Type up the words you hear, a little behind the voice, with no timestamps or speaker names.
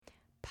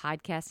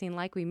podcasting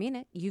like we mean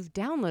it, you've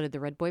downloaded the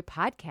Redboy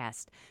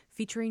Podcast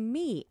featuring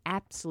me,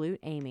 Absolute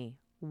Amy.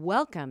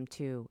 Welcome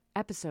to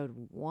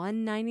episode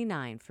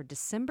 199 for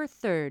December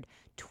 3rd,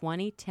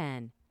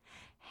 2010.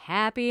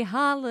 Happy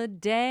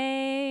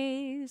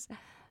holidays!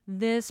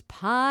 This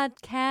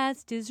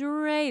podcast is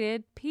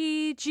rated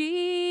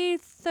PG-13.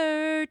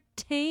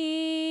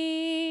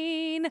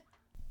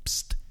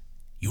 Psst.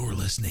 You're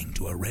listening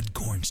to a Red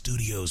Corn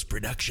Studios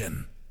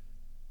production.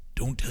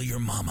 Don't tell your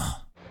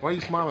mama. Why are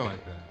you smiling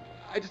like that?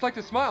 I just like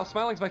to smile.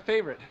 Smiling's my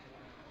favorite.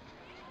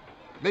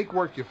 Make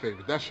work your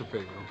favorite. That's your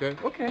favorite, okay?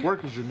 Okay.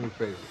 Work is your new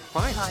favorite.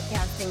 Fine.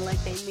 Podcasting like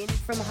they mean it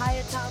from high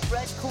atop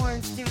Red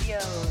Corn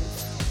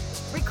Studios.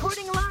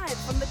 Recording live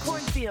from the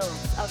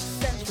cornfields of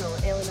Central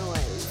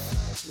Illinois.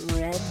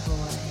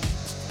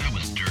 Redboy. That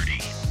was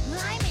dirty.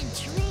 I'm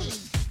intrigued.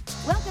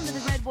 Welcome to the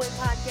Redboy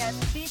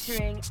Podcast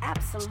featuring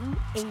Absolute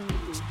Amy.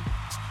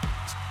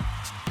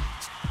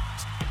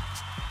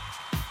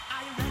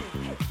 Are you ready?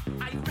 Hey,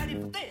 are you ready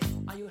for this?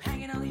 Are you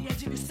hanging on the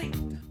edge of your seat?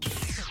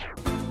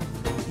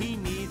 He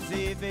needs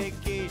a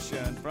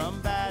vacation from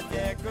bad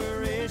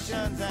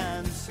decorations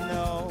and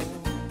snow.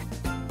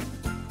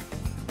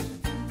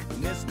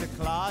 Mr.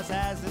 Claus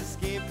has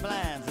escape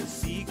plans, a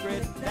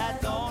secret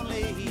that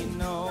only he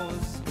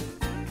knows.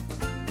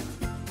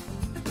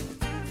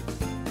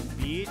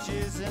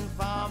 Beaches and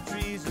palm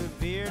trees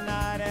appear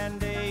night and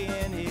day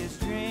in his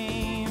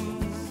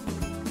dreams.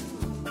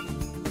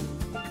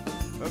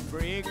 A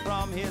break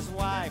from his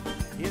wife,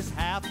 his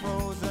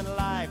half-frozen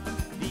life,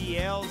 the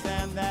elves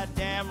and that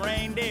damn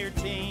reindeer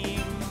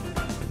team.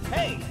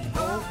 Hey!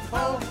 Ho,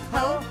 ho,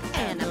 ho,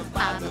 and a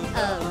bottle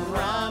of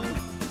rum.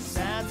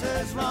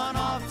 Santa's run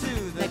off to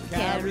the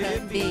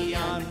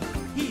Caribbean.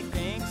 He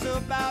thinks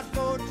about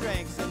boat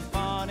drinks and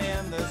fun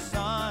in the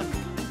sun.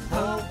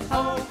 Ho,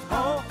 ho,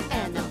 ho,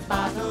 and a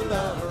bottle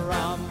of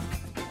rum.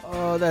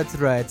 Oh, that's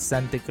right,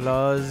 Santa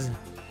Claus.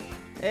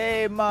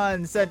 Hey,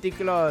 man, Santa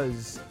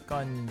Claus.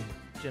 Con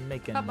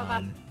Jamaican,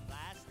 man.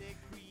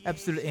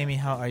 Absolute Amy,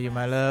 how are you,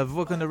 my love?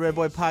 Welcome to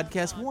Redboy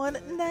Podcast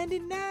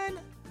 199.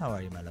 How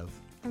are you, my love?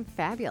 I'm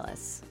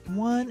fabulous.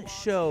 One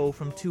show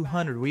from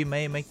 200. We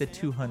may make the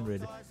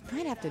 200.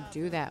 Might have to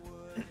do that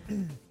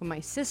when my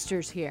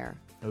sister's here.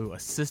 Oh, a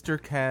sister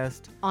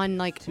cast. On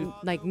like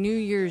New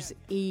Year's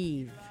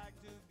Eve.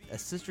 A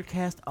sister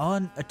cast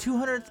on a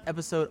 200th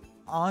episode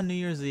on New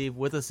Year's Eve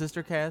with a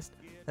sister cast.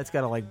 That's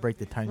got to like break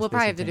the time. We'll space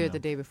probably have to do it continuum. the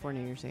day before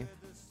New Year's Eve.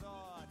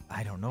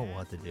 I don't know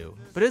what to do.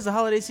 But it's the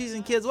holiday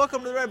season, kids.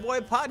 Welcome to the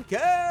Redboy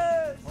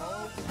Podcast.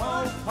 Ho,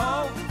 ho,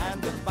 ho,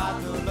 and a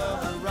bottle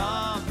of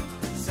rum.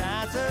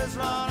 Santa's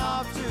run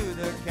off to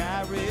the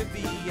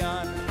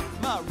Caribbean.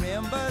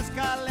 Marimbas,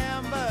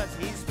 calimbas,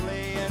 he's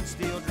playing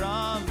steel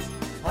drums.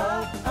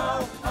 Ho,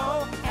 ho,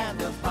 ho,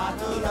 and a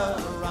bottle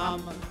of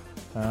rum.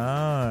 All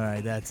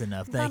right, that's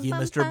enough. Thank you,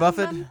 Mr.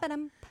 Buffett.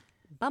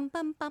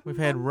 We've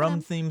had rum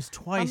themes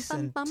twice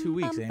in 2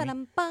 weeks,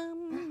 Amy.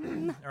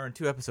 Or in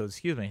 2 episodes,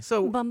 excuse me.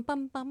 So,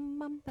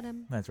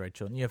 that's right,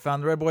 children. You have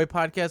found the Redboy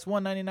Podcast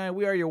 199.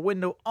 We are your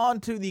window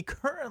onto the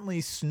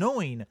currently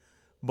snowing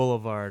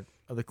boulevard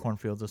of the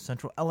cornfields of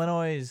Central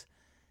Illinois.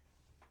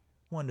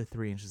 1 to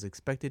 3 inches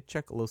expected.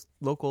 Check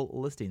local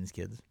listings,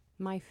 kids.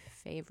 My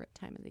favorite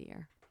time of the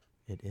year.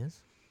 It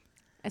is?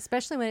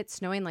 Especially when it's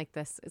snowing like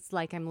this. It's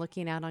like I'm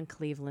looking out on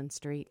Cleveland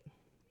Street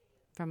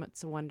from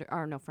its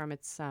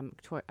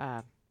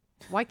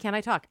why can't I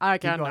talk? I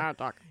cannot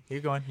talk.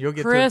 Keep going. You'll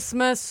get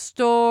Christmas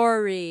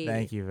Story.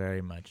 Thank you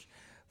very much.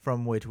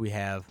 From which we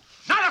have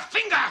Not a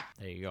finger!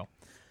 There you go.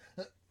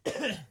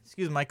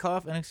 Excuse my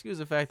cough and excuse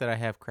the fact that I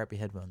have crappy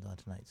headphones on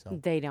tonight. So,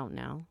 They don't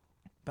know.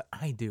 but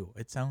I do.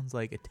 It sounds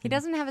like a tin. He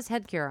doesn't have his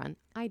headgear on.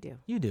 I do.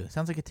 You do. It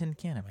sounds like a tin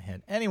can in my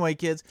head. Anyway,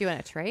 kids, Do you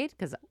want to trade?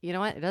 Because you know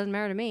what? It doesn't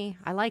matter to me.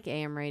 I like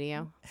AM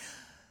radio.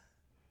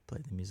 play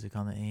the music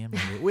on the AM.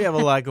 We have a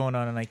lot going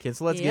on tonight, kids.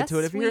 So let's get to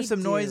it. Yes, If you hear we some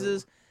do.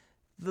 noises,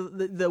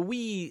 the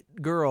wee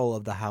girl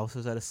of the house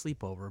is at a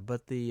sleepover,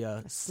 but the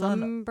son,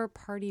 Slumber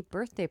party,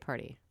 birthday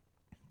party.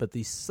 but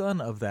the son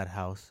of that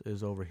house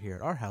is over here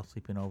at our house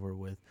sleeping over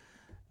with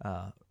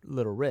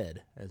Little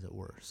Red, as it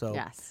were. So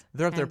Yes.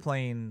 they're up there And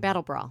playing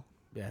Battle Brawl.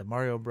 Yeah,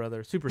 Mario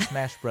Brothers, Super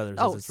Smash Brothers,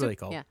 as it's really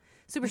called. Yeah.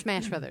 Super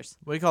Smash Brothers.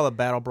 We call it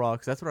Battle Brawl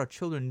because that's what our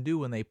children do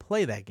when they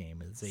play that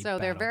game. Is they So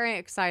they're battle. very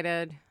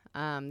excited.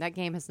 That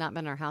game has not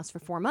been in our house for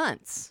 4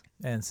 months.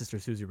 And Sister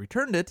Susie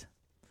returned it,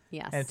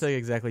 Yes. and it took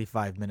exactly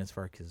 5 minutes for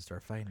our kids to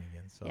start fighting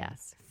again. So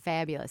Yes.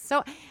 Fabulous.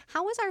 So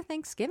how was our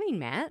Thanksgiving,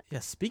 Matt? yeah.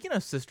 Speaking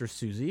of Sister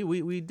Susie,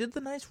 we did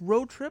the nice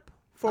road trip,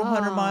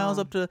 400 miles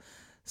up to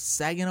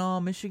Saginaw,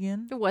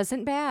 Michigan. It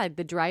wasn't bad.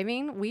 The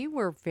driving, we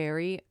were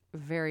very,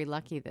 very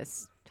lucky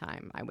this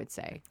time, I would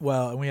say.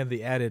 Well, and we had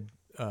the added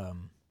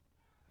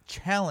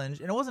challenge,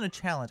 and it wasn't a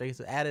challenge. I guess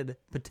an added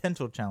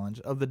potential challenge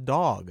of the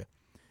dog.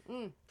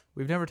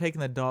 We've never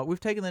taken the dog. We've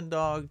taken the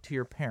dog to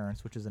your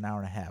parents, which is an hour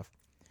and a half.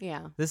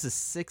 Yeah. This is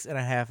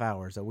 6.5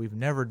 hours that we've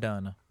never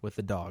done with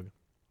the dog.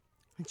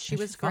 And she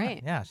And was she's fine.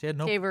 great. Yeah, she had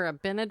no. Gave her a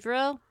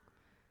Benadryl.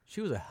 She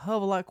was a hell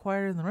of a lot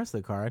quieter than the rest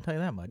of the car. I tell you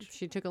that much.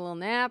 She took a little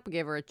nap.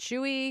 Gave her a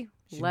chewy.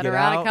 Let her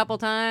out a couple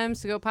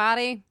times to go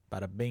potty.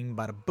 Bada bing,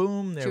 bada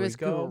boom. There we go.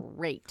 She was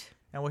great.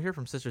 And we'll hear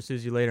from Sister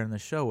Susie later in the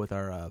show with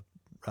our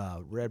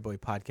Redboy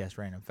Podcast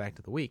Random Fact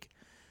of the Week.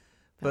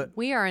 But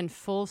we are in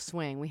full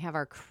swing. We have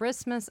our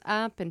Christmas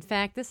up. In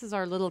fact, this is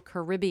our little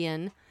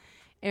Caribbean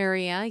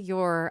area.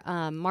 Your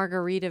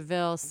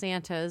Margaritaville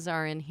Santas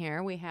are in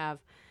here. We have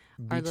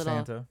our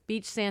little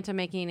beach Santa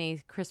making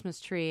a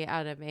Christmas tree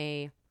out of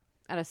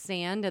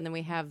sand, and then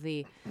we have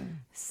the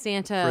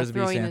Santa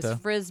throwing his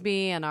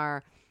frisbee, and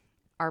our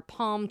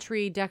palm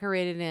tree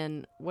decorated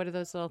in, what are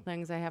those little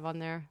things I have on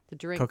there? The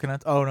drink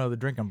coconuts. Oh no, the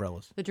drink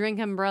umbrellas. The drink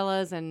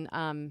umbrellas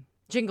and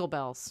jingle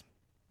bells.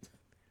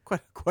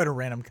 Quite a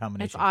random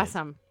combination. It's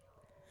awesome.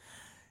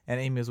 And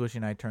Amy was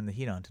wishing I'd turned the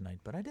heat on tonight,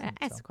 but I didn't.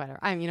 It's quite.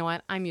 You know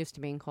what? I'm used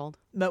to being cold.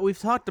 But we've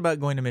talked about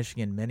going to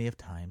Michigan many of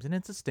times, and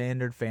it's a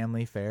standard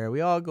family fare.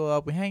 We all go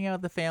up, we hang out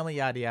with the family,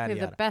 yada yada We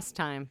have the best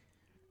time.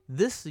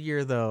 This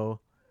year, though,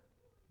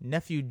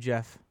 nephew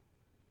Jeff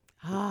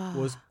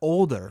was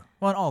older.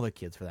 Well, all the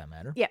kids for that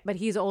matter. Yeah, but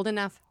he's old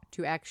enough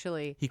to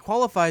actually. He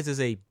qualifies as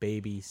a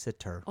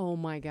babysitter. Oh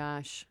my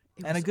gosh!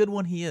 And a good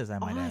one he is, I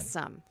might add.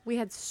 Awesome. We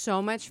had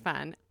so much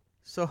fun.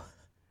 So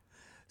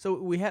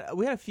we had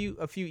a few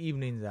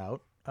evenings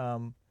out.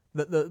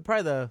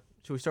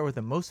 Should we start with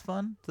the most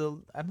fun?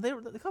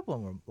 A couple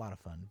of them were a lot of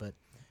fun, but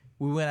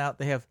we went out.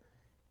 If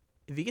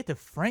you get to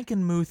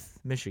Frankenmuth,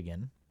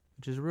 Michigan,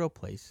 which is a real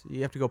place,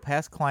 you have to go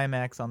past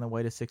Climax on the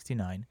way to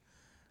 69.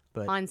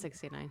 But on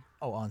 69.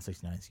 Oh, on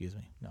 69. Excuse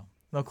me.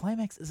 No,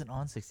 Climax isn't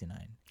on 69.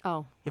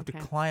 Oh, you have to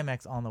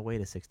climax on the way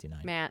to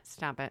 69. Matt,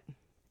 stop it.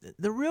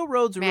 The real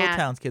roads are real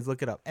towns, kids.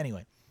 Look it up.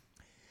 Anyway.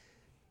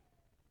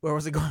 Where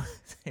was it going?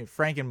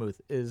 Frankenmuth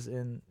is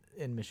in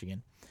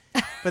Michigan.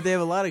 But they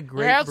have a lot of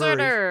great breweries. Yes,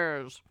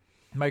 it is.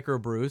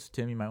 Microbrews.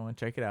 Tim, you might want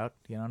to check it out.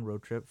 Get on a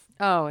road trip.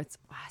 Oh, it's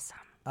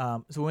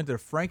awesome. So we went to the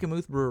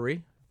Frankenmuth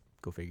Brewery.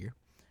 Go figure.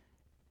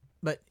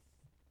 But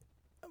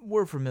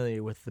we're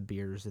familiar with the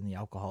beers and the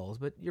alcohols.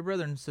 But your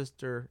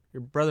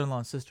brother-in-law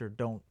and sister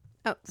don't.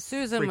 Oh,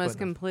 Susan was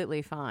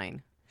completely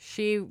fine.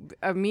 She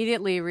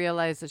immediately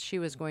realized that she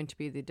was going to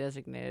be the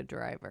designated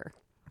driver.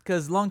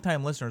 Because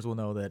longtime listeners will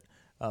know that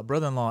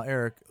brother-in-law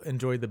Eric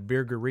enjoyed the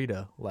beer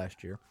garita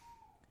last year.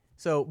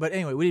 But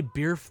anyway, we did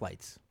beer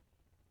flights.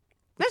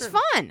 That's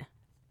fun. And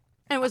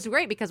it was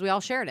great because we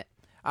all shared it.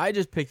 I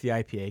just picked the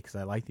IPA because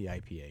I like the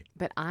IPA.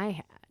 But I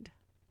had.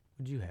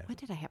 What did you have? What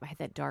did I have? I had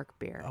that dark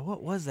beer. Oh,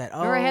 what was that?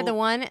 Remember I had the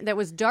one that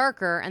was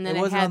darker, and then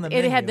it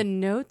had the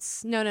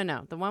notes.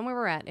 No. The one we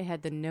were at, it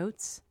had the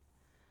notes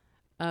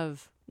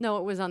of. No,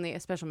 it was on the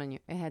special menu.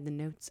 It had the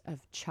notes of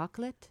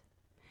chocolate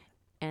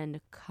and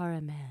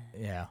caramel.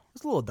 Yeah. It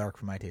was a little dark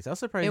for my taste. I was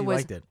surprised you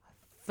liked it.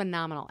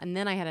 Phenomenal. And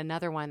then I had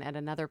another one at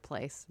another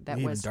place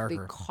that was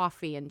the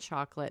coffee and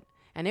chocolate.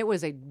 And it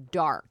was the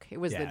dark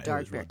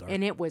beer.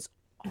 And it was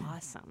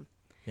awesome.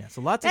 Yeah,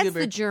 so lots of good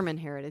beer. That's the German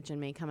heritage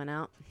in me coming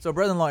out. So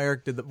brother-in-law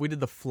Eric we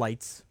did the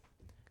flights.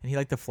 And he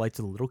liked the flights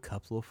with little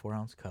cups, little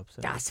 4-ounce cups.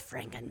 Das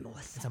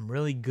Frankenmuth. Some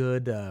really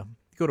good.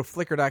 Go to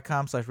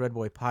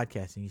flickr.com/Redboy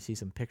Podcast and you see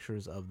some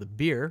pictures of the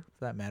beer,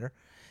 for that matter,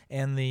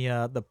 and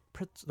the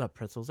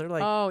pretzels. They're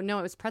like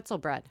it was pretzel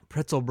bread.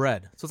 Pretzel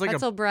bread. So it's like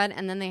pretzel bread,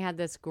 and then they had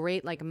this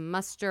great like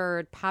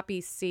mustard,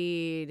 poppy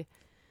seed.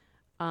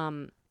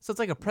 So it's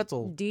like a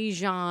pretzel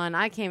Dijon.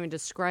 I can't even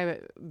describe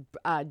it.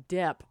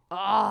 Dip.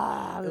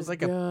 Oh, it was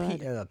like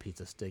a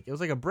pizza stick. It was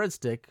like a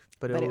breadstick,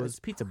 but it was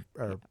pizza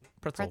or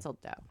pretzel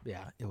dough.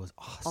 Yeah, it was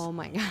awesome. Oh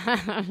my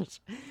gosh!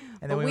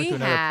 And then we went to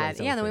another place.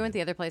 Yeah, then we went to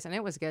the other place, and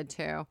it was good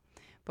too.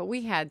 But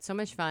we had so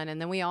much fun,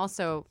 and then we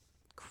also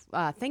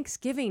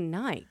Thanksgiving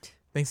night.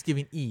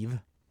 Thanksgiving Eve.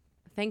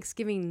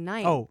 Thanksgiving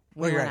night. Oh,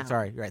 you're right.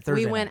 Sorry, you're right.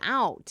 Thursday. We went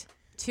out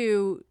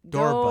to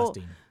door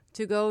busting.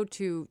 To go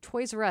to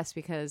Toys R Us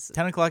because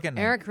 10 o'clock at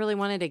night. Eric really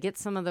wanted to get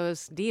some of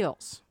those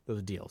deals.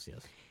 Those deals,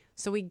 yes.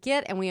 So we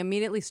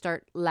immediately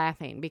start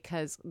laughing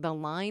because the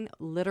line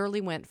literally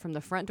went from the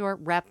front door,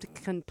 wrapped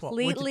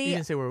completely. You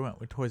didn't say where we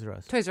went. With Toys R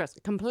Us. Toys R Us,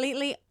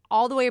 completely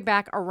all the way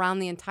back around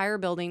the entire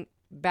building,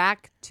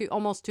 back to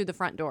almost to the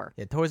front door.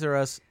 Yeah, Toys R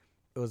Us.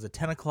 It was a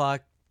 10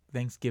 o'clock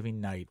Thanksgiving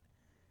night.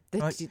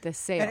 The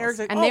sales,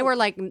 and Eric's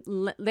like,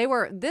 they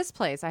were this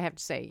place. I have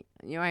to say,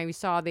 we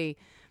saw the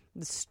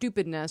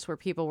stupidness where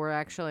people were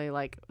actually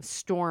like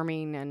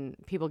storming and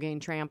people getting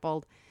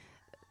trampled.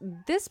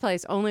 This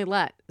place only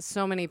let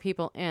so many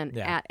people in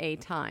at a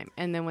time.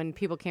 And then when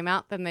people came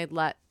out, then they'd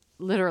let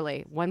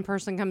literally one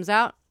person comes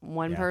out,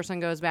 one person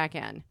goes back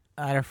in.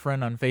 I had a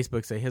friend on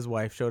Facebook say his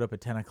wife showed up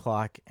at 10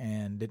 o'clock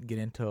and didn't get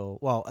in until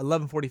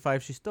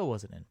 11:45. She still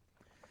wasn't in.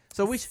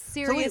 So we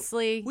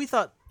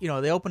thought,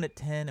 they opened at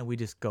 10 and we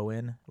just go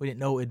in. We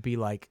didn't know it'd be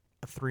like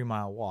a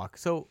 3-mile walk.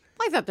 So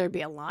I thought there'd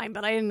be a line,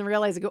 but I didn't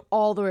realize it'd go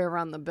all the way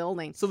around the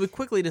building. So we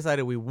quickly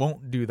decided we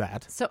won't do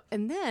that.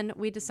 And then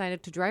we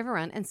decided to drive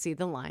around and see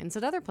the lines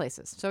at other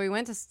places. So we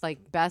went to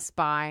like Best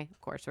Buy,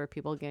 of course, where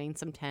people were getting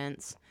some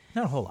tents.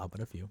 Not a whole lot, but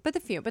a few. But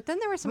then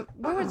there were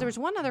there was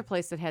one other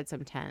place that had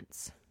some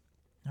tents.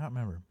 I don't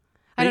remember.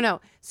 I don't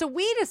know. So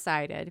we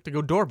decided to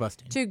go door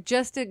busting. To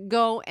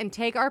go and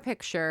take our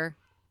picture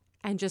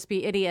and just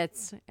be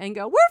idiots and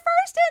go, we're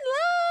first in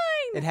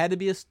line. It had to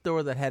be a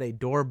store that had a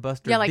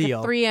doorbuster deal. Yeah, like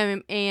a 3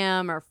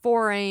 a.m. or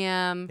 4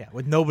 a.m. Yeah,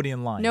 with nobody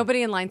in line.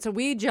 Nobody in line. So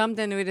we jumped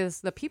into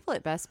it. The people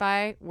at Best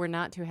Buy were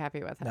not too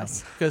happy with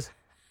us. Because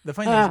the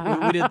funny thing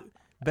is, we did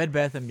Bed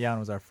Bath & Beyond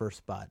was our first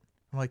spot.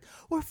 I'm like,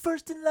 we're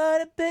first in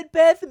line at Bed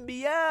Bath &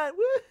 Beyond.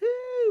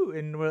 Woohoo!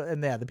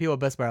 And the people at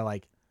Best Buy are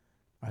like,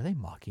 are they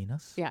mocking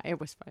us? Yeah, it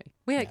was funny.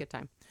 We had a good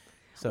time.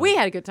 So, we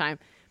had a good time.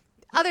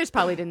 Others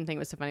probably didn't think it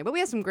was so funny, but we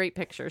had some great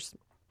pictures.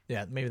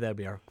 Yeah, maybe that'd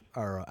be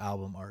our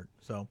album art.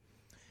 So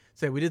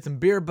we did some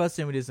beer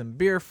busting. We did some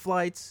beer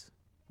flights.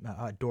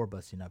 Door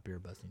busting, not beer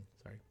busting.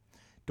 Sorry.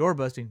 Door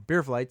busting,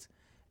 beer flights,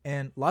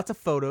 and lots of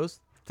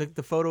photos. Took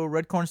the photo.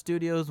 Redcorn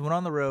Studios went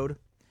on the road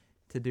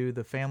to do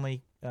the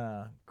family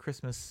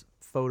Christmas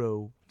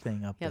photo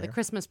thing up there. Yeah, the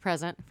Christmas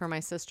present for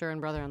my sister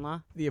and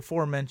brother-in-law. The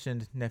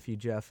aforementioned nephew,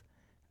 Jeff,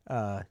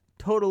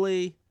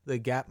 totally the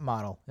Gap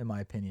model, in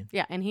my opinion.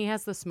 Yeah, and he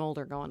has the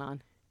smolder going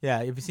on.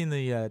 Yeah, have you seen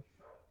the,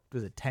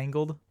 was it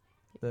Tangled?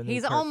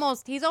 He's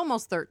almost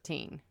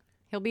 13.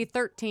 He'll be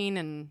 13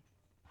 in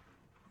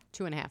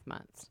 2.5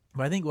 months.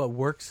 But I think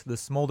the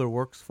smolder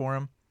works for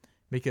him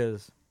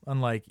because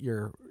unlike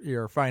your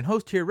fine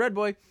host here,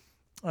 Redboy,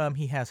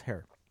 he has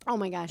hair. Oh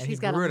my gosh, and he's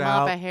got a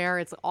mop of hair.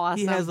 It's awesome.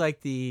 He has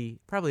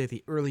probably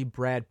the early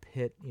Brad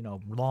Pitt,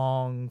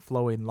 long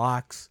flowing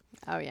locks.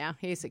 Oh yeah,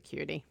 he's a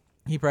cutie.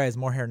 He probably has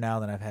more hair now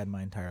than I've had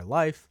my entire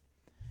life.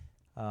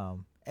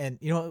 And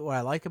you know what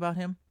I like about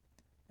him?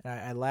 And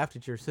I laughed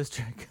at your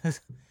sister because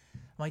I'm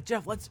like,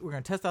 Jeff, we're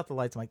going to test out the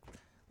lights. I'm like,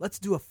 let's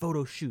do a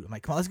photo shoot. I'm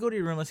like, come on, let's go to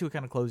your room. Let's see what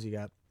kind of clothes you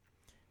got.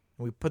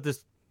 And we put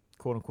this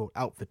quote unquote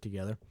outfit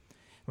together.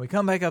 And we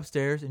come back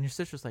upstairs and your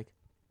sister's like,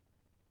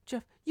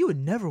 Jeff, you would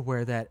never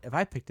wear that if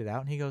I picked it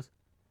out. And he goes,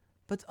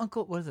 but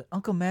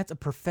Uncle Matt's a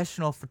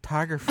professional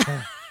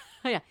photographer.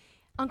 Oh, yeah.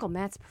 Uncle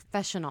Matt's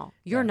professional.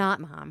 You're not,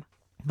 Mom.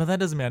 But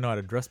that doesn't mean I know how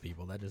to dress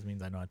people. That just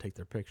means I know how to take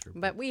their picture.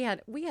 But we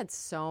had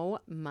so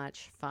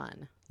much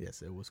fun.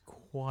 Yes, it was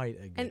quite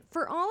a good. And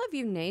for all of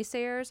you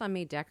naysayers on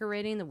me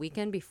decorating the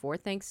weekend before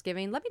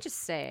Thanksgiving, let me just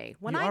say,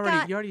 you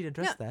already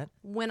addressed that.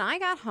 When I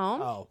got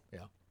home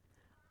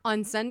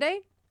on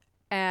Sunday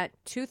at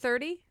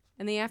 2:30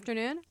 in the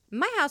afternoon,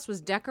 my house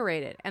was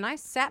decorated. And I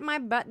sat my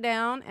butt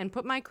down and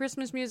put my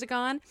Christmas music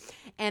on,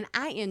 and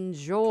I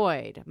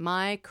enjoyed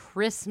my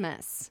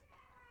Christmas.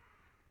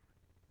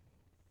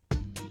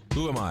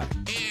 Who am I?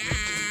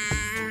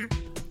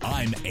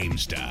 I'm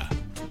Aimster.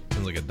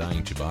 Sounds like a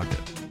dying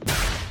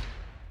Chewbacca.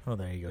 Oh,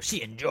 there you go.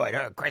 She enjoyed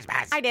her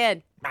Christmas. I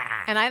did,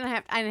 and I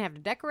didn't have to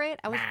decorate.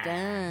 I was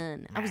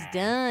done. I was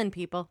done,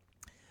 people.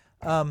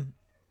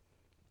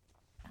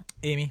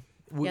 Amy,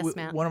 yes,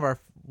 Matt.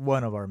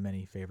 One of our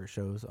many favorite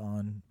shows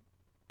on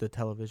the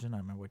television. I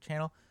don't remember what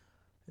channel.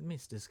 I mean,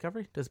 it's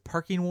Discovery. Does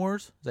Parking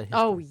Wars? Is that history?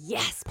 Oh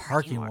yes,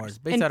 Parking Wars.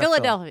 Based in out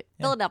Philadelphia. of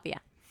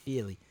Philadelphia.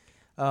 Philly.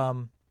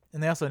 And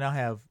they also now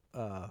have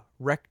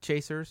wreck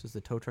chasers as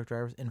the tow truck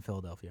drivers in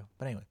Philadelphia.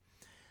 But anyway,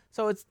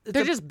 so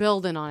they're just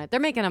building on it. They're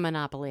making a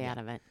monopoly out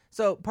of it.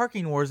 So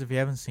Parking Wars, if you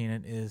haven't seen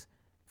it,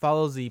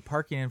 follows the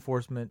parking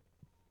enforcement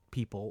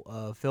people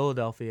of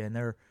Philadelphia and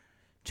their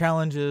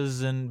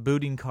challenges and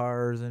booting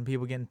cars and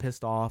people getting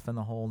pissed off and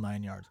the whole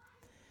 9 yards.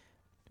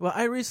 Well,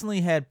 I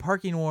recently had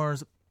Parking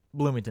Wars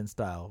Bloomington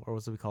style, or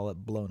what do we call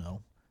it?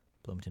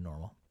 Bloomington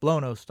normal.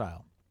 Blono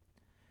style.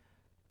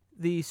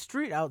 The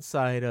street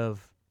outside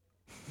of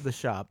the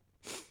shop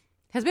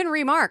has been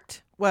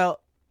remarked.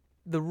 Well,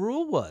 the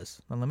rule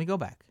was, and let me go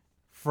back,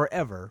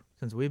 forever,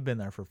 since we've been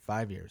there for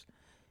 5 years,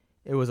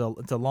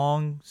 it's a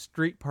long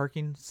street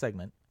parking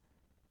segment,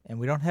 and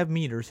we don't have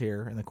meters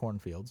here in the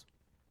cornfields.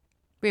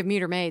 We have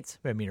meter maids.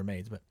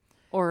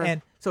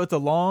 And so it's a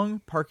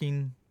long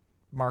parking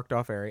marked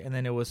off area, and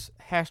then it was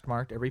hash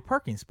marked every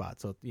parking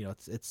spot. So,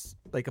 it's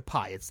like a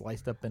pie. It's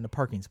sliced up into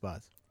parking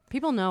spots.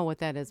 People know what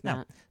that is, Matt.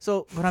 No.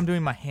 So, but I'm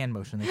doing my hand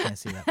motion. They can't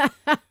see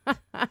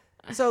that.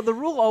 So the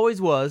rule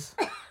always was,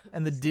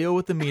 and the deal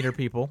with the meter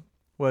people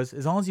was,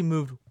 as long as you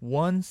moved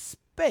one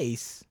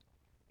space,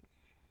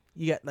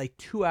 you got like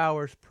 2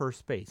 hours per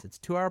space. It's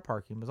 2 hour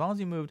parking. But as long as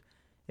you moved,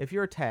 if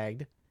you're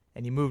tagged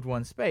and you moved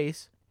one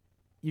space,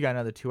 you got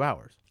another 2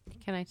 hours.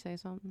 Can I say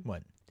something?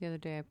 What? The other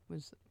day I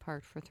was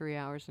parked for 3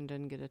 hours and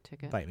didn't get a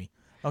ticket. Bite me.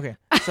 Okay.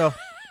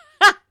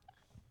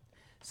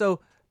 So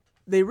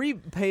they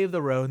repaved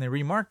the road and they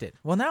remarked it.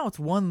 Well, now it's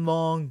one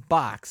long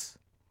box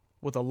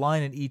with a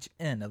line at each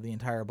end of the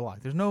entire block.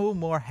 There's no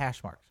more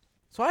hash marks.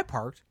 So I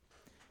parked,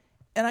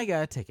 and I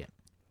got a ticket.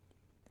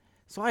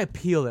 So I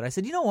appealed it. I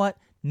said, you know what?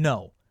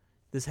 No.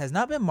 This has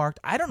not been marked.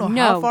 I don't know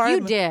how far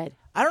you did.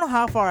 I don't know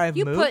how far I've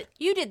moved.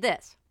 You did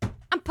this.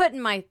 I'm putting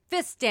my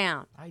fist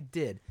down. I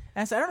did.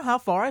 And I said, I don't know how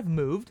far I've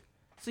moved,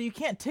 so you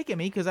can't ticket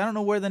me because I don't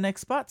know where the next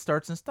spot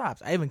starts and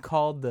stops. I even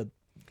called the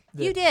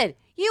You did.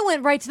 You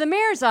went right to the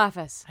mayor's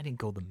office. I didn't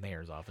go to the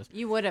mayor's office.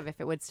 You would have if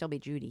it would still be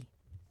Judy.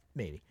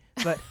 Maybe.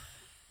 But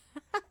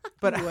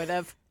you would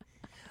have.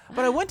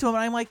 But I went to him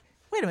and I'm like,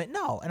 wait a minute,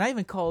 no. And I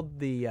even called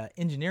the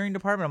engineering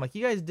department. I'm like,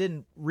 you guys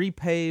didn't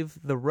repave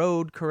the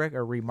road correct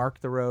or remark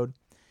the road.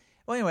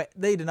 Well, anyway,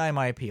 they deny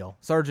my appeal.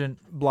 Sergeant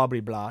blah,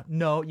 blah, blah.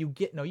 No, you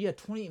had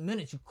 28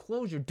 minutes. You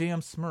close your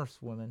damn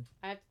Smurfs, woman.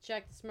 I have to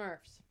check the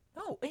Smurfs.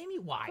 No, Amy,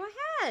 why? Go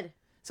ahead.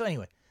 So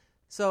anyway,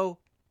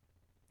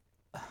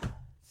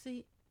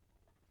 see.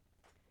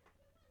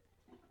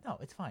 No,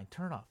 it's fine.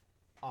 Turn it off.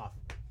 Off.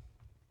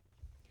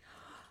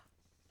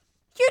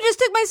 You just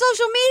took my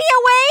social media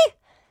away.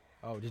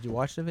 Oh, did you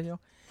watch the video?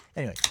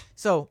 Anyway,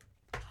 so.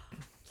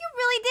 You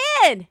really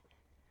did.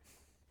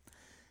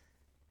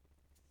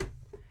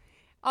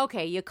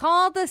 Okay, you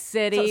called the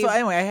city. So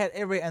anyway, I had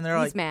and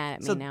they're He's mad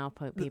at me now,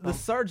 people. The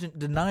sergeant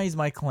denies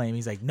my claim.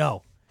 He's like,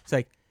 no. He's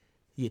like,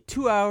 you get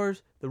 2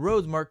 hours. The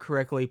road's marked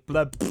correctly.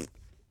 Blah, blah. I'm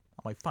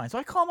like, fine. So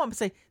I call him up and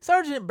say,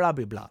 Sergeant, blah,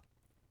 blah, blah.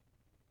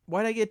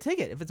 Why'd I get a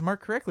ticket if it's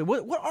marked correctly?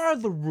 What are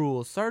the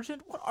rules,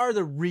 Sergeant? What are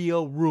the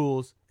real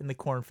rules in the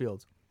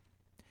cornfields?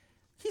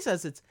 He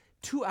says it's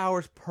 2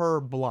 hours per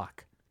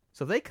block.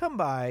 So if they come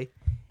by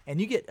and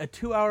you get a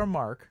 2 hour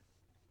mark,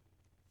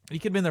 you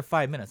could have been there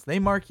 5 minutes. They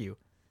mark you.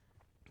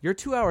 Your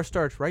 2 hour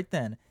starts right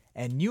then,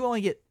 and you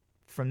only get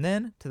from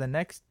then to the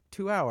next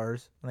 2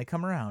 hours when they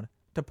come around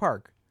to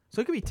park.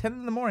 So it could be 10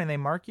 in the morning, they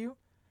mark you.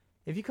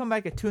 If you come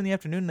back at 2 in the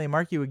afternoon and they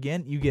mark you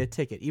again, you get a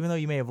ticket, even though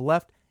you may have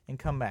left and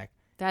come back.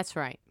 That's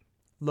right.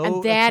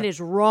 And that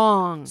is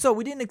wrong. So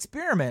we didn't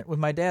experiment with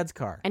my dad's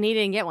car. And he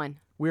didn't get one.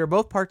 We were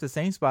both parked at the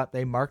same spot.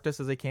 They marked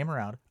us as they came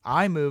around.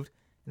 I moved,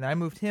 and then I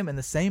moved him in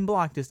the same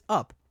block just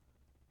up.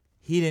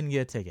 He didn't get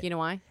a ticket. You know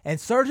why? And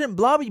Sergeant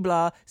blah, blah,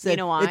 blah said, you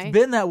know why? It's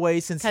been that way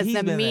since he's been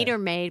there. Because the meter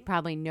maid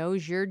probably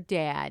knows your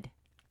dad.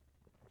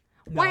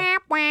 No.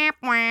 No,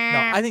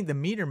 I think the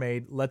meter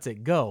maid lets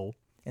it go.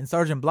 And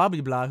Sergeant blah, blah,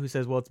 blah, who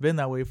says, well, it's been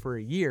that way for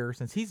a year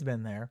since he's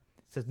been there,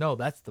 says, no,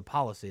 that's the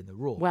policy and the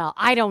rule. Well,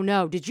 I don't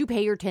know. Did you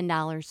pay your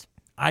 $10?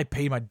 I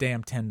paid my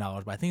damn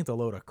 $10, but I think it's a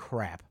load of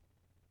crap.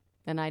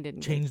 And I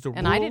didn't. Change the rules.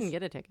 And I didn't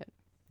get a ticket.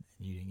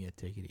 You didn't get a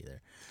ticket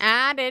either.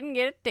 I didn't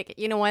get a ticket.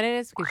 You know what it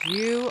is? Because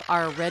you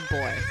are a red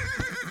boy.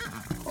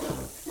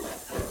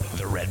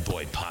 The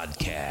Redboy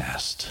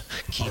Podcast,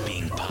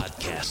 keeping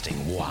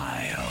podcasting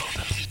wild.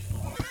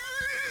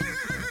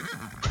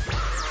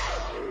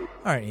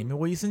 All right, Amy.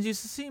 Well, since you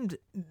seemed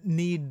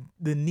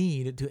the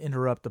need to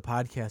interrupt the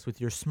podcast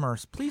with your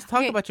Smurfs, please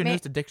talk about your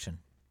newest addiction.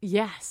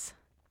 Yes.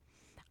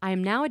 I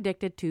am now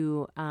addicted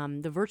to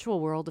the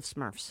virtual world of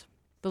Smurfs.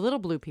 The little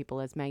blue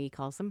people, as Maggie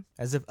calls them.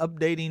 As if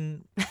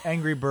updating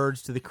Angry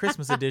Birds to the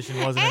Christmas edition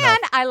wasn't and enough.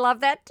 And I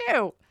love that,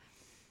 too.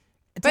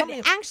 But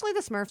actually,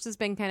 the Smurfs has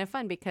been kind of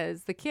fun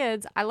because the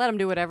kids, I let them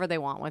do whatever they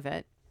want with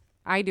it.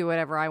 I do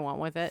whatever I want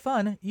with it.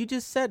 Fun. You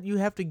just said you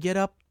have to get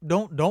up.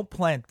 Don't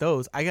plant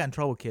those. I got in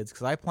trouble with kids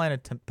because I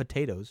planted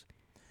potatoes.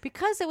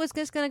 Because it was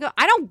just going to go.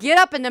 I don't get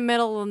up in the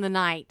middle of the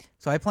night.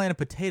 So I planted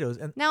potatoes.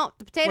 And now,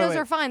 the potatoes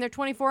are fine. They're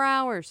 24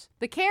 hours.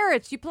 The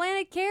carrots, you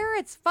planted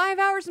carrots 5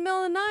 hours in the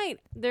middle of the night.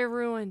 They're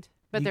ruined.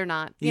 But they're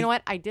not. You know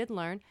what? I did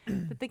learn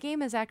that the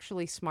game is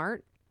actually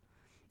smart.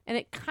 And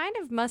it kind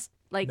of must,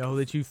 know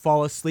that you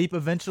fall asleep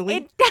eventually?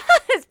 It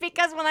does,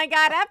 because when I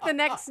got up the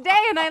next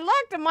day and I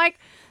looked, I'm like,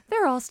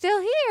 they're all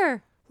still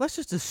here. Let's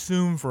just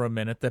assume for a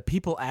minute that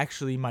people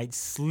actually might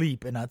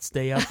sleep and not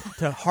stay up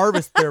to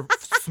harvest their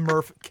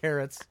Smurf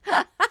carrots.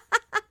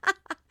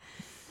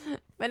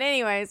 But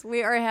anyways,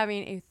 we are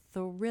having a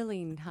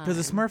thrilling time. Because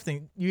the Smurf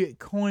thing, you get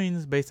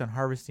coins based on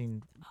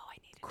harvesting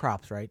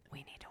crops, right?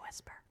 We need to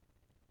whisper.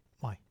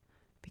 Why?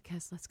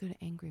 Because let's go to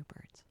Angry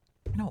Birds.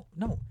 No.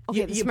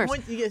 Okay, you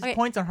get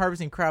points on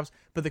harvesting crops,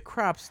 but the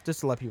crops,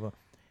 just to let people,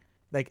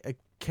 like a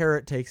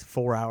carrot takes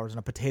 4 hours and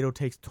a potato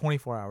takes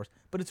 24 hours,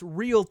 but it's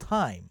real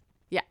time.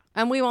 Yeah,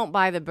 and we won't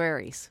buy the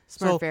berries,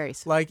 Smurf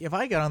berries. Like if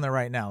I got on there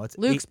right now,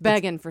 Luke's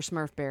begging for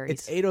Smurf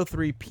berries. It's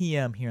 8:03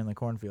 p.m. here in the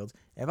cornfields.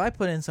 If I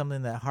put in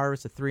something that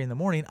harvests at 3 in the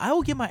morning, I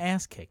will get my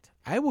ass kicked.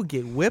 I will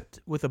get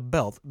whipped with a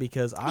belt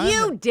because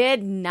You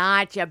did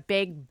not, you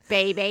big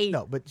baby.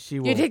 No, but she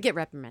will. You did get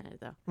reprimanded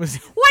though. What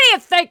are you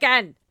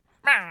thinking?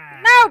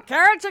 No,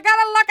 carrots, you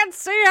gotta look and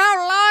see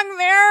how long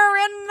they're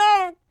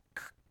in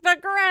the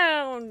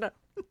ground.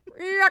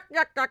 Yuck,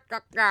 yuck, yuck,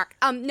 yuck,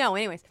 yuck. No,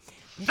 anyways.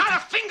 Not a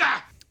finger!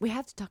 We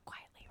have to talk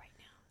quietly right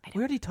now. We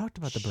already talked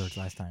about the birds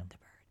last time. The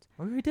birds.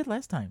 What we did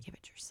last time? Give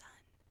it your son.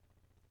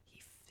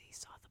 He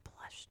saw the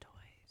plush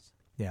toys.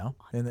 Yeah,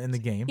 in the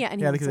game. Yeah,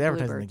 and he because they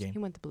advertised in the game. He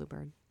went the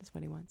Bluebird. That's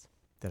what he wants.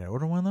 Did I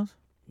order one of those?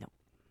 No.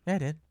 Yeah, I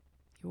did.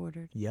 You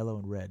ordered? Yellow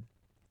and red.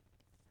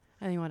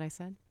 I think what I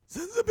said.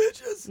 Sons of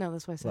bitches. No,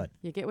 that's what I said. What?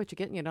 You get what you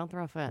get and you don't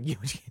throw a fit. You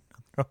don't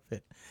throw a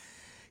fit.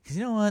 Because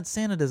you know what?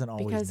 Santa doesn't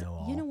always know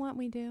all. You know what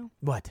we do?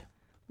 What?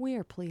 We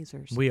are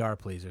pleasers. We are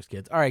pleasers,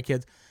 kids. All right,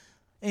 kids.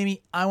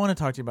 Amy, I want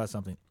to talk to you about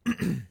something.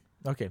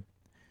 Okay.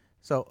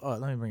 So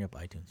let me bring up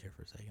iTunes here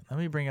for a second. Let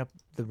me bring up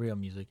the real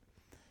music.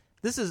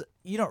 This is,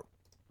 aren't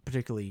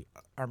particularly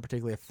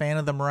a fan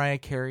of the Mariah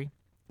Carey,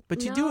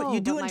 but you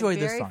do enjoy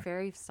this song.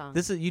 Very song.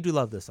 You do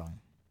love this song.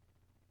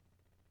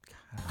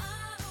 God.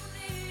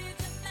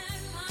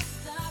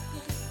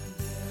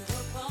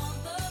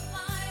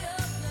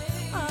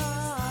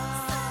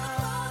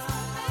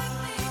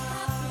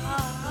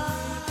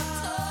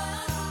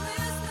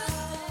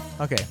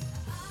 Okay.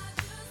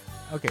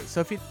 Okay, so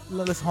if you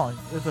let's hold on.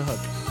 There's the hook.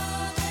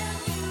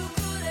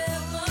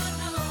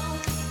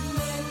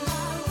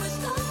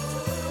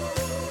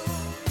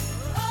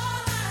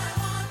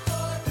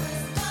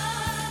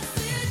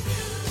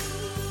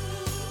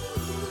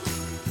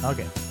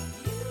 Okay.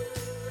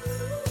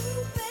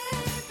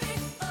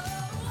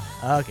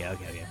 Okay.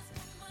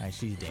 All right,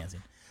 she's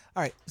dancing.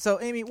 All right, so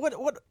Amy, what?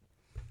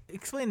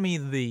 Explain to me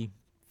the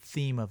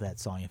theme of that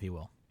song, if you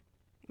will.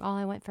 All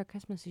I want for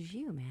Christmas is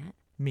you, Matt.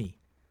 Me,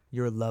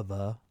 your lover.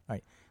 All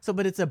right. So,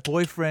 but it's a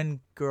boyfriend,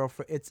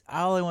 girlfriend. It's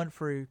all I want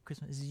for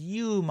Christmas is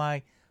you,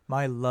 my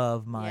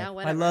love, my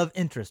love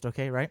interest.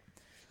 Okay, right?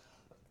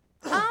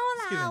 All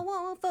I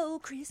want for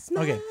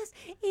Christmas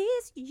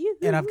is you.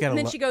 And I've got and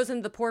then she goes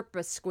into the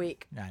porpoise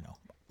squeak. I know,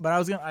 but I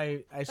was gonna.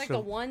 It's like the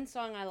one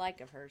song I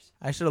like of hers.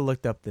 I should have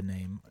looked up the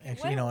name.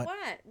 Actually, you know what?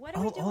 What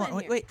are we doing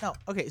here? Wait. No.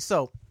 Okay.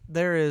 So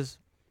there is.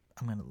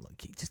 I'm gonna look.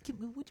 Just would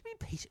you be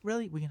patient?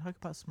 Really? We can talk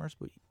about Smurfs,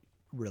 but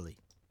really,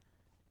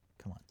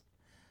 come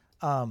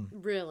on.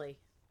 Really.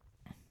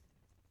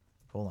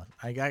 Hold on.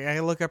 I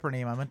gotta look up her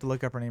name. I meant to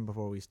look up her name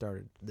before we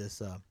started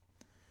this.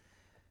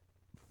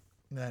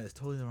 That is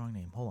totally the wrong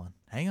name. Hold on.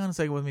 Hang on a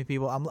second with me,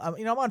 people. I'm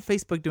on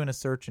Facebook doing a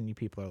search, and you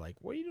people are like,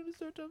 "What are you doing a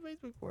search on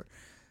Facebook for?"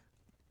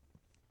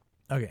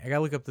 Okay, I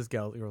gotta look up this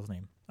girl's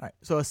name. All right.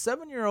 So a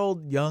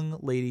 7-year-old young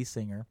lady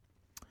singer.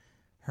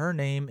 Her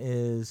name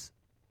is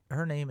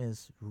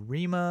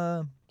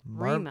Rima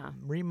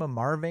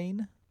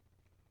Marvain.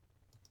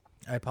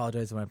 I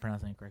apologize if I'm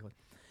pronouncing it correctly.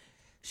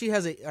 She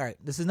has all right,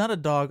 this is not a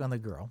dog on the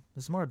girl.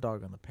 This is more a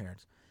dog on the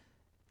parents.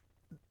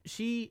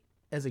 She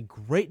has a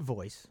great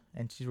voice,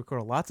 and she's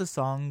recorded lots of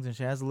songs, and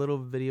she has a little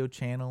video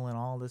channel and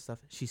all this stuff.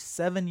 She's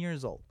 7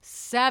 years old.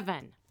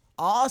 7.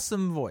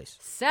 Awesome voice.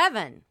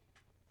 7.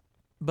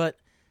 But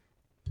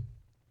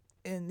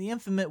in the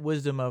infinite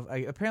wisdom of,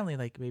 apparently,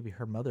 like, maybe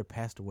her mother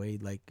passed away,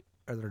 like,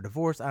 or they're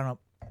divorced. I don't know.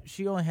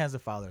 She only has a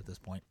father at this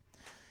point,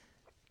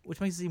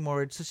 which makes it seem more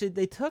weird. So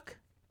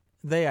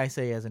I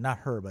say as in not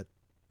her, but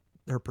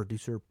her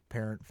producer,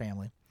 parent,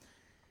 family,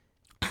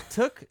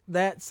 took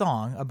that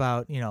song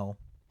about, All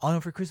I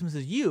Want for Christmas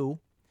is You,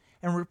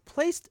 and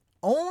replaced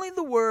only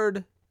the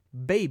word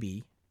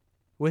baby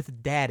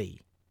with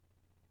daddy.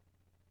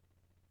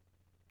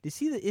 Do you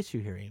see the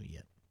issue here, Amy,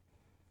 yet?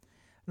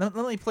 Let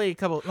me play a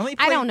couple.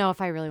 I don't know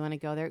if I really want to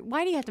go there.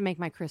 Why do you have to make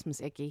my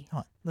Christmas icky?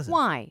 Hold on, listen.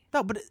 Why?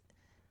 No, but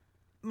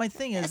my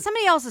thing is,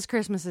 somebody else's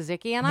Christmas is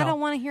icky, and I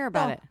don't want to hear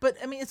about it. But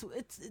I mean, it's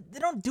they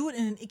don't do it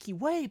in an icky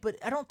way. But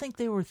I don't think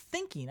they were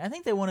thinking. I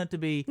think they wanted to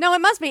be. No,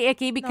 it must be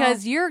icky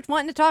because you're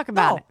wanting to talk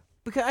about it.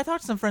 Because I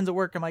talked to some friends at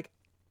work. I'm like,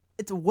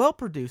 it's well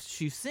produced.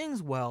 She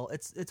sings well.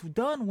 It's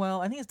done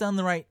well. I think it's done in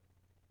the right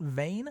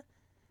vein.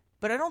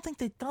 But I don't think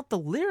they thought the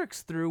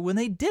lyrics through when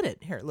they did it.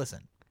 Here,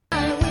 listen.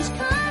 I wish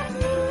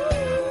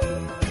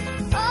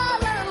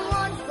all I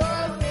want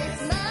for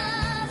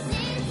Christmas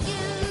is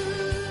you,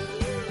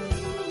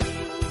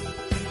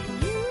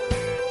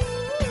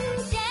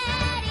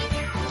 Daddy.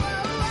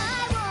 Oh, I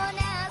won't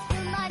ask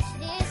for much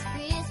this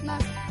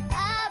Christmas.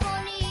 I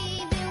won't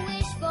even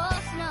wish for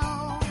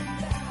snow.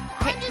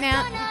 I'm just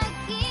gonna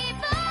keep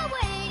on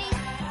waiting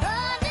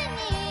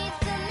underneath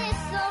the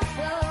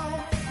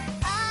mistletoe.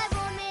 I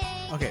will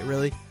make. Okay,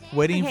 really?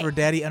 Waiting for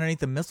Daddy underneath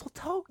the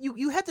mistletoe?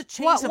 You had to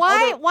change some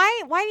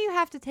why do you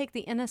have to take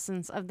the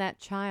innocence of that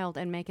child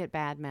and make it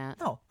bad,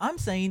 Matt? No, I'm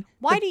saying...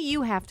 Why do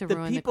you have to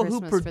ruin the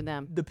Christmas for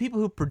them? The people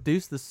who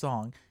produced the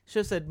song should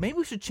have said, maybe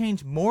we should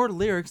change more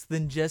lyrics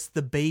than just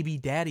the baby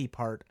daddy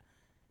part.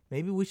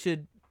 Maybe we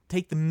should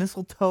take the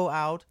mistletoe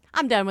out.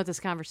 I'm done with this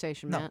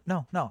conversation, Matt.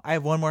 No. I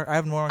have one more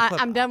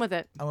clip. I'm done with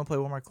it. I'm going to play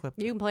one more clip.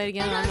 You can play it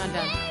again and I'm not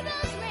done.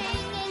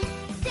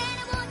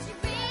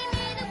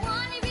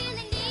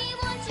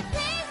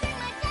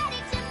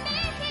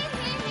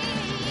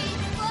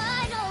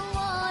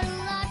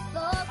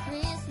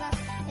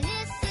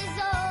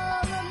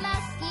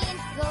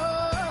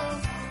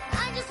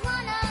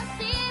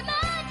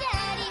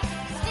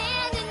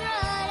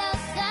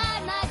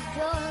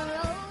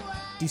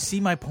 Do you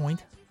see my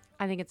point?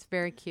 I think it's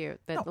very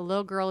cute that the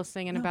little girl is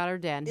singing about her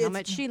dad and how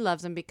much she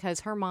loves him because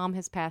her mom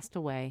has passed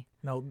away.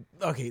 No,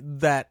 okay,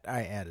 that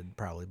I added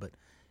probably, but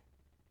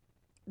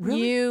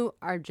really? You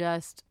are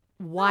just,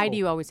 why do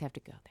you always have to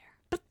go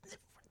there?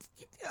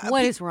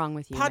 What is wrong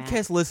with you, podcast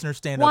Matt? Listeners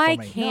stand up for me.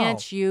 Why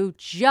can't you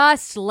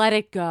just let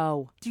it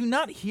go? Do you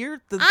not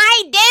hear the...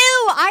 I do!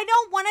 I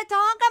don't want to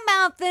talk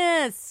about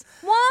this.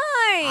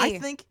 Why? I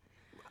think...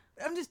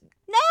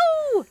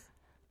 No!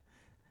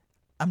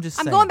 I'm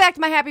going back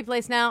to my happy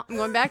place now. I'm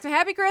going back to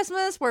Happy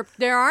Christmas where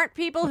there aren't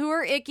people who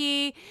are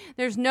icky.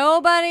 There's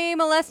nobody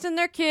molesting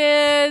their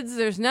kids.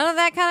 There's none of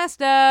that kind of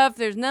stuff.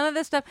 There's none of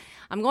this stuff.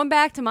 I'm going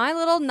back to my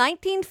little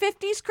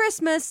 1950s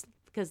Christmas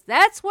because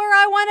that's where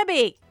I want to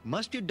be.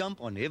 Must you dump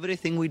on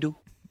everything we do?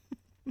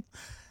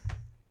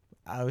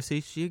 Obviously,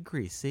 she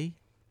agrees, see?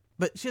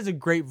 But she has a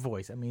great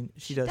voice. I mean,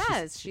 she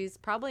does. She's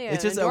probably an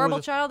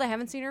adorable child. I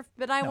haven't seen her,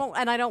 but I won't,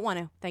 and I don't want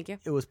to. Thank you.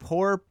 It was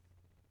poor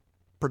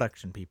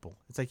production people.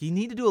 It's like you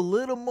need to do a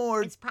little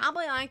more. It's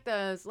probably like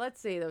those. Let's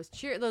see, those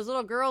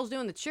little girls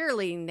doing the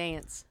cheerleading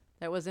dance.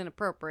 that was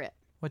inappropriate.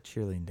 What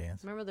cheerleading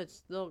dance? Remember the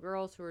little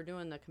girls who were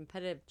doing the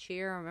competitive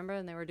cheer? Remember?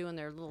 And they were doing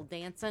their little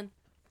dancing?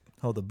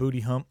 Oh, the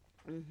booty hump?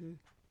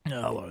 Mm-hmm.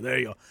 Oh, Lord, there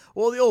you go.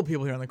 Well, the old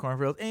people here on the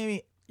cornfield.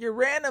 Amy, your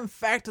random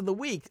fact of the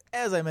week,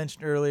 as I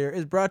mentioned earlier,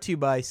 is brought to you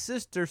by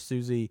Sister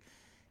Susie.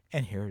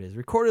 And here it is,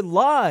 recorded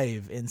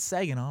live in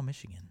Saginaw,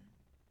 Michigan.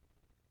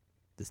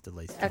 This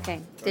delay's too Okay,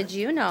 long. did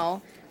you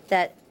know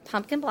that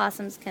pumpkin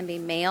blossoms can be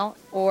male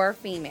or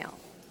female?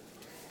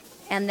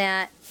 And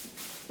that,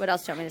 what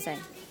else do you want me to say?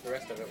 The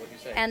rest of it, what do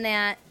you say? And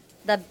that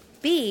the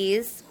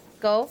bees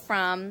go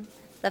from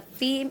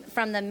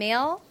the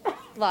male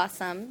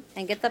blossom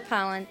and get the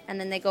pollen, and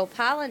then they go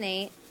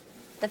pollinate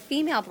the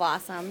female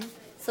blossom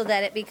so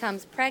that it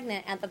becomes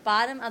pregnant. At the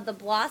bottom of the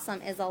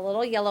blossom is a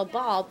little yellow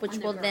bulb, which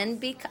will then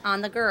be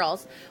on the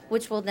girls,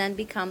 which will then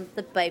become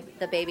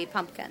the baby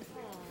pumpkin.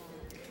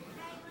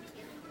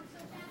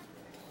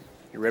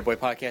 Your Redboy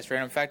Podcast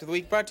Random Fact of the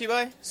Week brought to you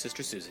by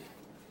Sister Susie.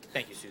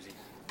 Thank you, Susie.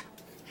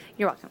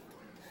 You're welcome.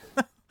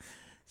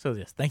 So,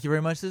 yes, thank you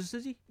very much, Sister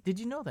Susie. Did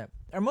you know that?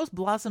 Are most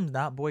blossoms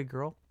not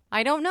boy-girl?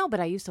 I don't know,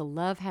 but I used to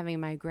love having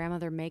my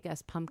grandmother make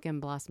us pumpkin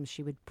blossoms.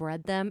 She would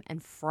bread them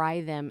and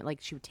fry them. Like,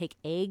 she would take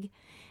egg,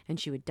 and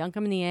she would dunk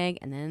them in the egg,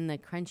 and then the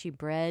crunchy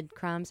bread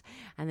crumbs,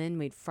 and then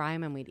we'd fry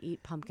them, and we'd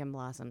eat pumpkin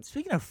blossoms.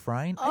 Speaking of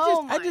frying,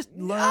 I just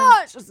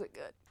gosh, was it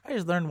good? I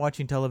just learned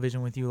watching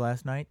television with you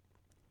last night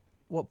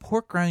what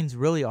pork rinds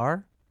really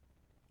are.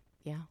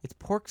 Yeah. It's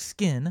pork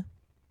skin,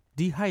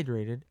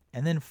 dehydrated,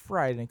 and then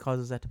fried, and it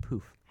causes that to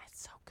poof.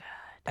 That's so good.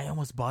 I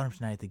almost bought them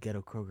tonight at the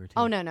Ghetto Kroger, too.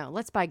 Oh, no.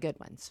 Let's buy good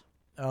ones.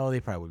 Oh,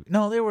 they probably would.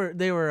 No, they were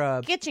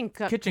kitchen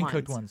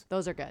cooked ones.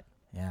 Those are good.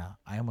 Yeah,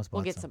 I almost bought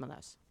We'll get some of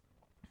those.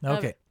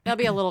 Okay. That'll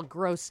be a little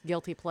gross,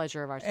 guilty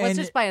pleasure of ours. Let's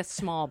just buy a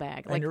small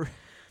bag. Like your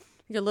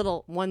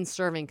little one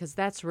serving, because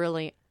that's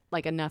really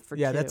like enough for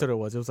two. Yeah, that's what it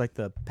was. It was like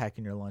the pack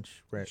in your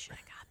lunch. Right. Should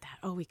have got that.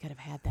 Oh, we could have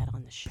had that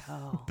on the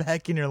show.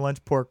 Pack in your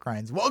lunch pork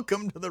rinds.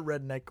 Welcome to the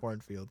Redneck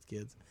Cornfields,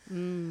 kids. All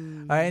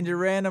right, and your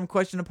random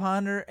question to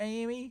ponder,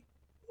 Amy.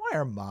 Why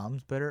are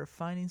moms better at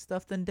finding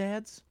stuff than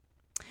dads?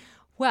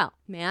 Well,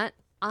 Matt,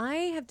 I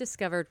have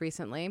discovered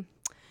recently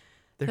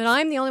that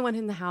I'm the only one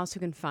in the house who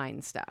can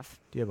find stuff.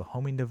 Do you have a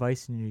homing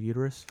device in your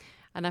uterus?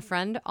 And a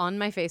friend on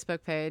my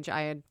Facebook page,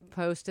 I had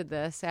posted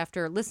this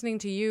after listening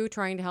to you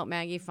trying to help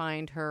Maggie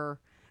find her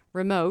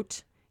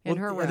remote in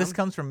her room. This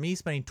comes from me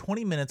spending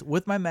 20 minutes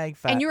with my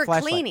And you were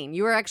cleaning.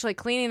 You were actually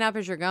cleaning up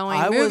as you're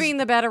going, moving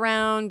the bed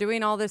around,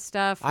 doing all this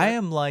stuff. I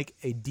am like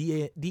a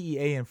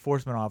DEA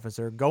enforcement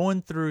officer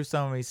going through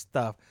some of my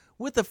stuff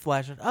with the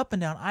flashlight up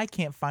and down. I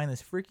can't find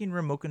this freaking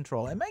remote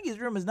control. And Maggie's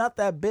room is not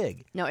that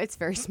big. No, it's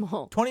very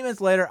small. 20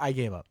 minutes later, I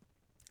gave up.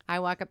 I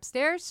walk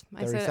upstairs.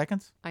 30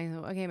 seconds? I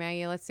go, okay,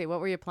 Maggie, let's see. What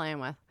were you playing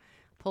with?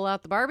 Pull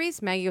out the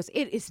Barbies. Maggie goes,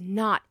 it is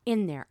not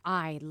in there.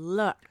 I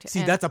looked.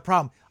 See, that's a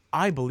problem.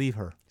 I believe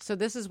her. So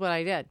this is what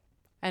I did.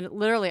 And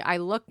literally, I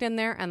looked in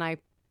there and I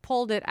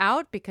pulled it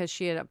out because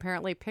she had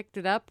apparently picked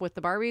it up with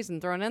the Barbies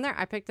and thrown it in there.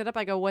 I picked it up.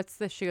 I go, what's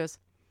this? She goes,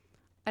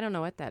 I don't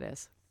know what that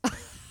is.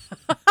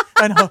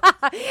 I know.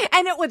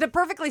 And it with a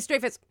perfectly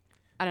straight face.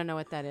 I don't know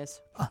what that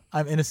is.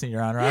 I'm innocent,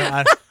 Your Honor.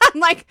 I'm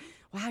like,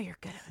 wow, you're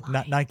good at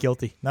lying. Not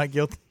guilty. Not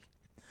guilty.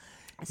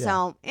 Yeah.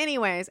 So,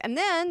 anyways, and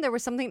then there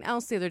was something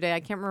else the other day. I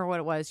can't remember what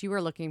it was. You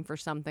were looking for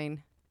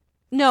something.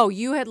 No,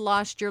 you had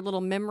lost your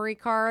little memory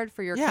card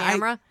for your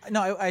camera.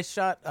 I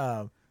shot.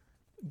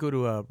 Go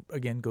to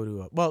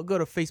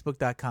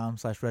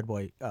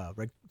Facebook.com/Redboy.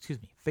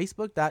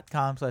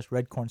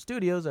 Facebook.com/Redcorn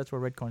Studios. That's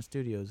where Redcorn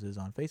Studios is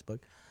on Facebook.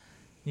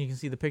 You can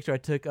see the picture I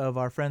took of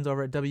our friends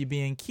over at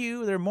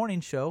WBNQ, their morning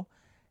show.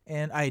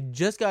 And I had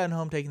just gotten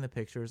home taking the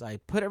pictures. I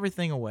put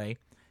everything away.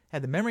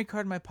 Had the memory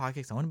card in my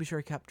pocket, so I want to be sure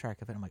I kept track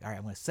of it. I'm like, all right,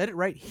 I'm going to set it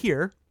right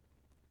here.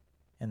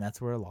 And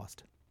that's where I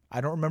lost. I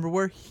don't remember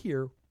where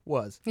here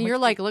was. You're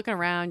like looking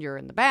around. You're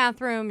in the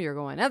bathroom. You're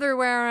going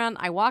everywhere around.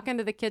 I walk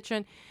into the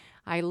kitchen.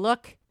 I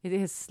look. It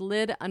has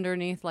slid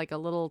underneath like a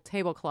little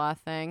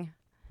tablecloth thing,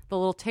 the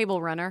little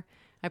table runner.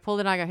 I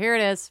pulled it out. I go, here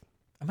it is.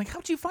 I'm like,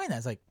 how'd you find that?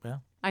 It's like,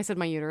 well. I said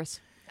my uterus.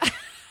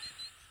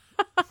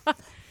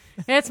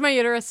 It's my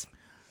uterus.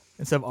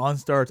 Instead of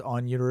OnStar, it's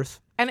on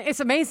uterus. And it's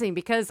amazing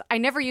because I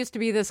never used to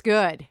be this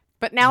good.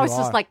 But now it's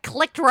just like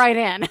clicked right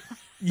in.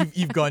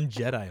 You've gone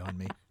Jedi on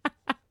me.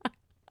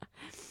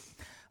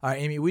 All right,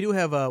 Amy, we do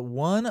have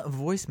one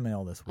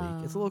voicemail this week.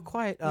 It's a little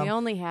quiet. We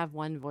only have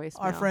one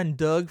voicemail. Our friend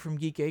Doug from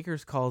Geek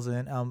Acres calls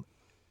in.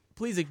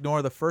 Please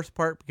ignore the first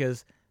part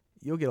because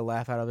you'll get a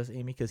laugh out of this,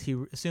 Amy, because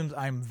he assumes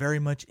I'm very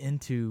much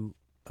into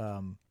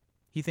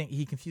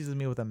he confuses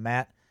me with a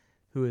Matt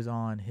who is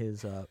on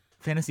his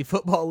fantasy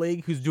football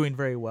league who's doing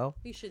very well.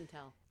 You shouldn't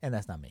tell. And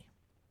that's not me.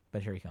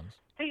 But here he comes.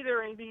 Hey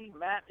there, Amy,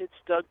 Matt. It's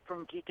Doug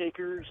from Geek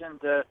Acres, and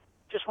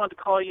just wanted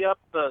to call you up.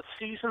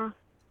 Season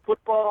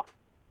football,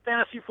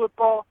 fantasy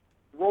football,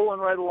 rolling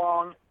right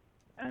along.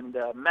 And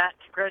Matt,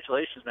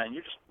 congratulations, man.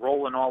 You're just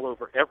rolling all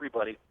over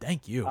everybody.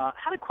 Thank you.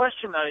 Had a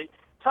question,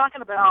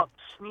 talking about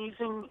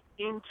sneezing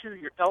into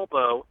your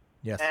elbow.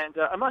 Yes. And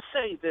I must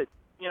say that,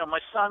 my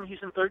son, he's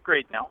in third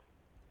grade now.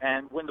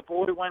 And when the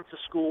boy went to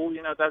school,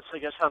 that's, I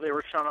guess, how they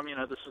were showing him,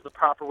 this is the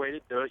proper way to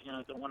do it.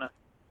 Don't want to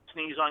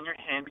sneeze on your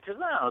hand because,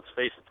 let's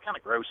face it, it's kind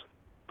of gross.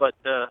 But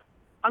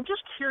I'm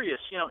just curious,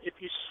 if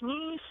you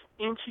sneeze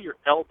into your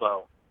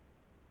elbow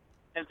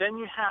and then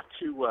you have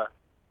to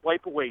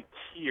wipe away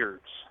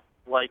tears,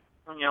 like,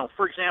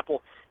 for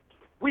example,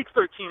 week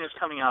 13 is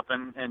coming up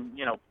and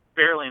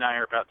Barely and I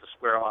are about to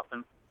square off,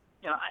 and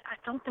I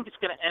don't think it's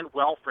going to end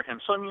well for him.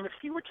 So, I mean, if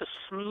he were to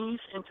sneeze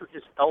into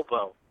his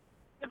elbow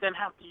and then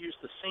have to use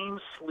the same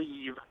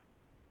sleeve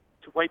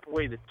to wipe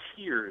away the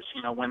tears,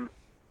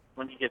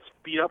 when he gets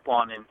beat up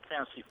on in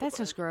fantasy football. That's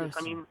just gross.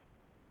 I mean,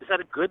 is that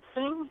a good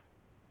thing?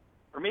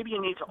 Or maybe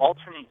you need to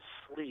alternate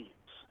sleeves.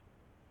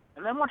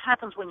 And then what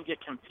happens when you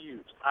get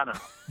confused? I don't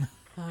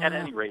know. At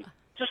any rate,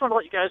 just want to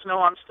let you guys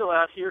know I'm still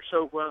out here.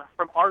 So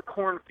from our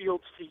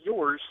cornfields to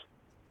yours,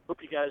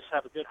 hope you guys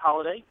have a good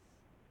holiday.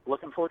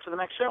 Looking forward to the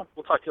next show.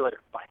 We'll talk to you later.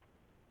 Bye.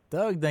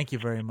 Doug, thank you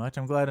very much.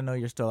 I'm glad to know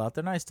you're still out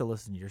there. Nice to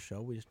listen to your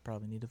show. We just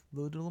probably need to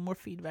do a little more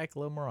feedback a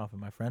little more often,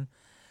 my friend.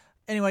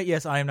 Anyway,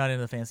 yes, I am not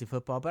into fantasy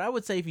football, but I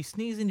would say if you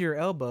sneeze into your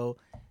elbow,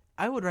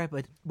 I would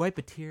wipe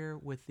a tear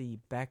with the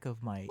back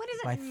of my What does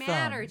my it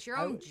matter? thumb. It's your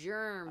own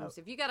germs.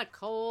 If you got a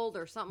cold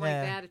or something like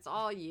that, it's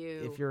all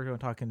you. If you're going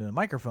to talk into the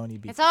microphone,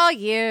 you'd be... It's all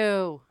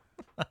you.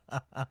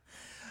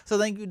 So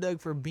thank you, Doug,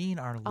 for being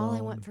our lone... All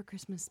I want for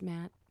Christmas,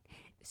 Matt,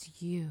 is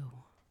you.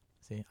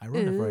 See, I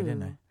ruined it for you,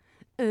 didn't I?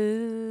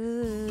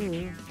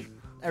 Ooh.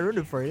 I ruined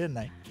it for you, didn't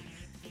I?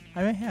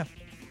 I may have.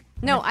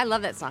 No, I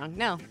love that song.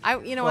 No,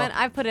 what?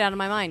 I've put it out of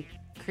my mind.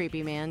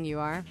 Creepy man, you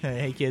are.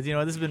 Hey, kids, this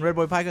has been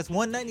Redboy Podcast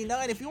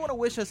 199. If you want to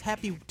wish us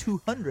happy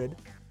 200,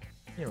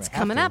 it's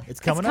coming up. It's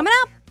coming up.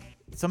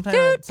 Sometime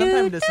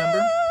in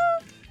December.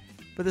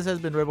 But this has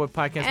been Redboy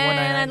Podcast 199.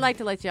 And I'd like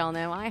to let y'all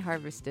know I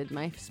harvested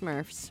my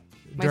Smurfs.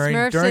 My During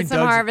Smurfs did some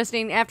Doug's...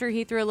 harvesting. After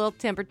he threw a little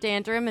temper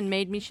tantrum and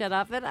made me shut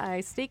off it, I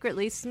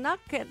secretly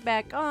snuck it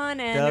back on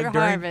and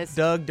harvest.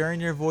 Doug,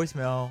 during your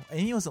voicemail, and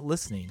he wasn't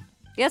listening.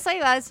 Yes, I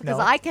was, because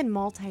No. I can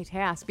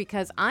multitask,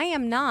 because I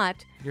am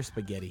not... You're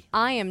spaghetti.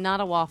 I am not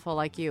a waffle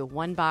like you.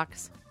 One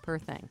box per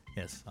thing.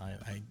 Yes,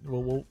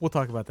 we'll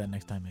talk about that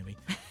next time, maybe.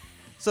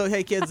 So,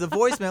 hey, kids, the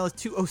voicemail is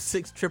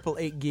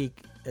 206-888-GEEK.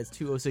 That's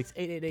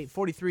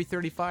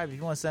 206-888-4335. If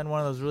you want to send one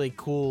of those really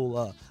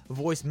cool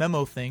voice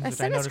memo things.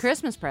 Send us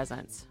Christmas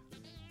presents.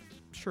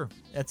 Sure.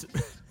 That's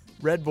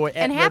Redboy.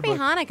 And happy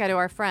Hanukkah to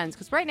our friends,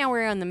 because right now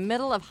we're in the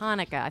middle of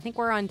Hanukkah. I think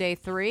we're on day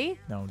 3.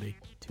 No, day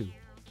 2.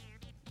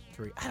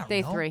 3. I don't know.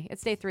 Day 3.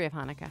 It's day 3 of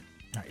Hanukkah. All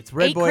right, it's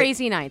Redboy. 8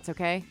 crazy nights,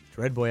 okay? It's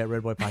Redboy at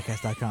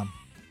redboypodcast.com.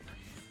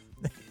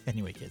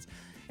 Anyway, kids.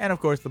 And, of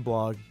course, the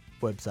blog,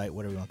 website,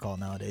 whatever you want to call it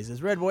nowadays, is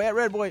Redboy at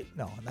Redboy.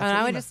 No, that's And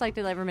I would just like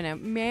to let everyone know,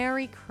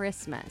 Merry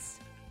Christmas.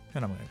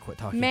 And I'm going to quit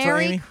talking.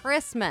 Merry so, Amy,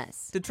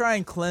 Christmas. To try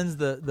and cleanse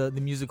the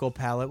musical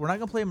palette, we're not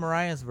going to play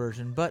Mariah's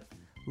version, but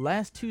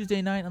last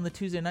Tuesday night on the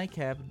Tuesday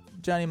Nightcap,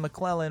 Johnny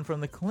McClellan from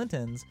the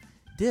Clintons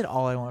did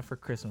All I Want for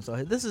Christmas. So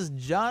this is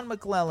John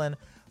McClellan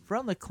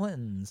from the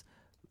Clintons,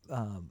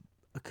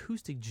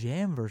 acoustic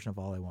jam version of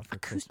All I Want for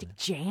Christmas. Acoustic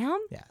jam?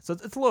 Yeah, so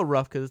it's a little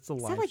rough because it's a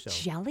live show. Is that like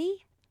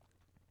jelly?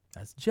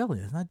 That's jelly.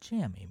 That's not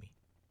jam, Amy.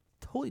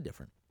 Totally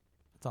different.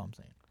 That's all I'm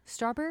saying.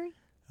 Strawberry?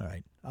 All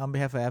right. On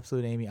behalf of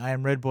Absolute Amy, I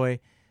am Redboy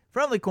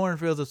from the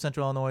cornfields of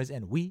Central Illinois,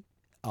 and we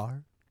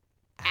are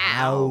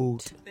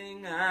out.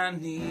 Thing I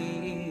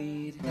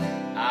need.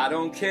 I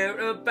don't care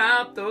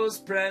about those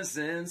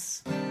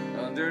presents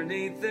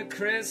underneath the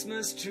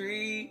Christmas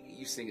tree.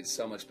 You sing it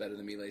so much better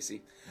than me,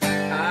 Lacey.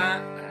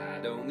 I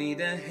don't need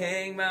to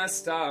hang my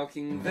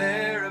stocking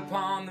there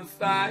upon the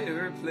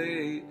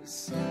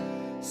fireplace.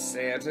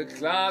 Santa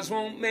Claus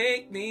won't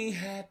make me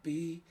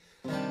happy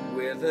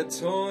with a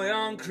toy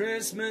on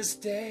Christmas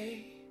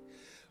Day.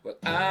 Well,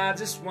 I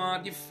just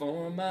want you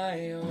for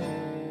my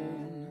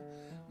own,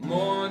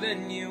 more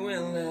than you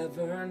will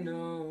ever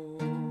know.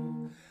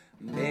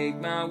 Make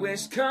my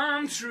wish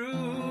come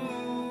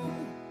true.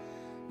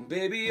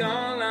 Baby,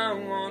 all I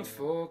want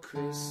for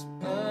Christmas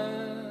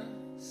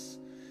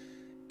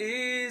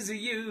is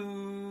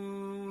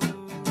you.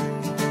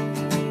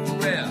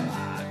 Well,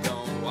 I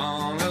don't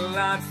want a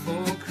lot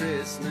for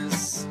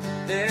Christmas.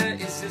 There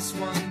is just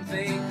one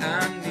thing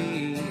I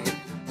need.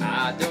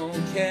 I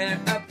don't care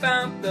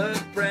about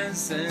the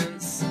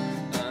presents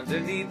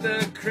underneath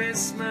the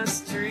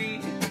Christmas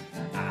tree.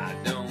 I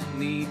don't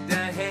need to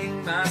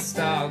hang my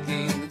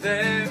stocking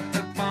there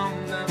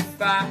upon the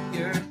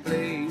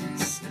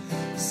fireplace.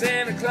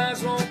 Santa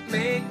Claus won't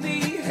make me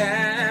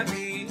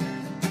happy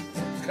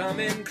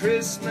coming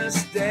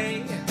Christmas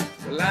Day.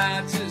 Well,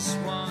 I just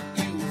want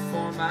you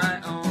for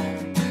my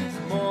own,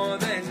 more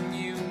than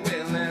you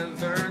will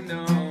ever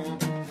know.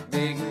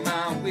 Make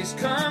my wish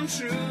come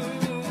true.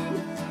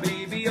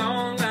 Baby,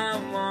 all I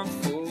want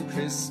for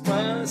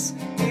Christmas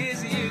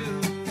is you.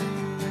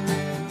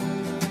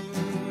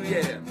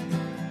 Yeah.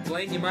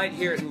 Blaine, you might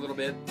hear it in a little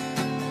bit.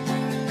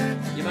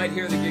 You might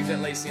hear the gig that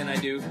Lacey and I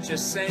do.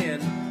 Just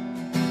saying.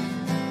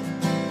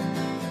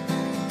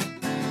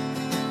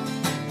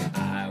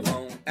 I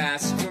won't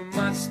ask for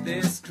much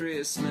this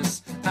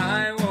Christmas.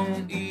 I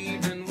won't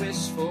even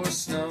wish for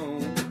snow.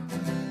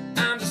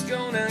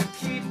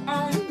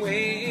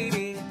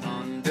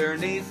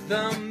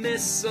 the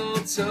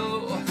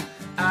mistletoe.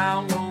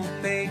 I won't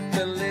make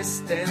the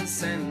list and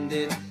send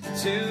it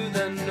to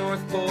the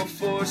North Pole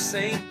for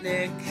St.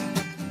 Nick.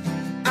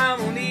 I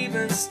won't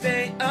even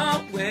stay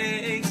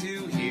away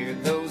to hear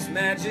those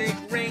magic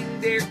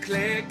reindeer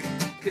click.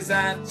 'Cause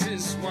I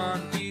just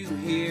want you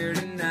here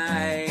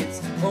tonight,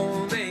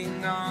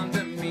 holding on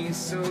to me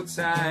so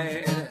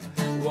tight.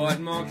 What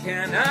more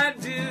can I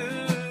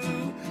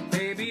do?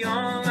 Baby,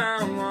 all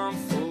I want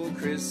for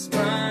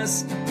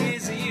Christmas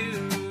is you.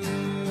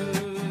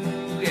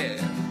 Yeah,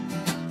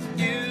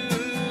 you,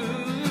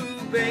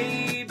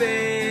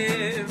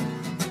 baby.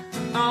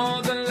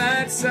 All the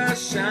lights are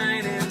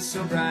shining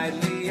so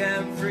brightly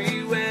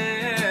everywhere,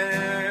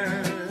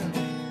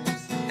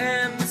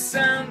 and the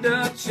sound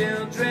of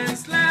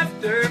children's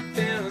laughter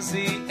fills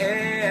the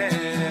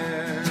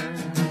air,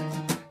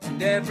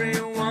 and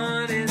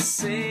everyone is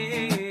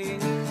singing.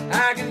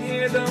 I can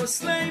hear those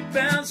sleigh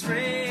bells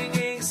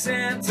ringing.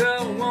 Santa,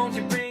 won't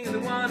you bring the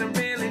one I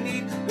really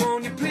need?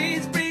 Won't you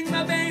please bring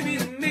my baby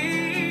to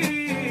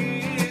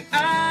me?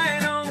 I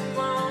don't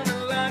want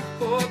a lot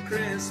for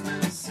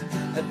Christmas.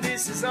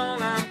 This is all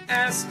I'm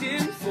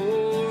asking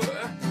for.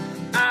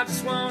 I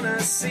just wanna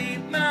see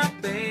my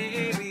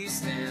baby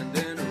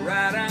standing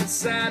right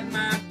outside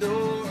my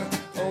door.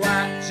 Oh,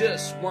 I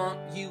just want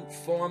you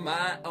for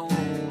my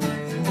own,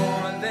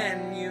 more than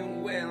you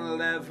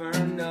will ever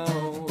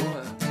know.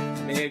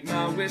 Make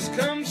my wish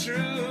come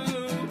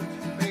true,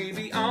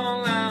 baby. All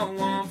I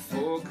want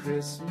for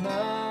Christmas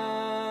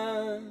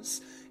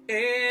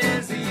is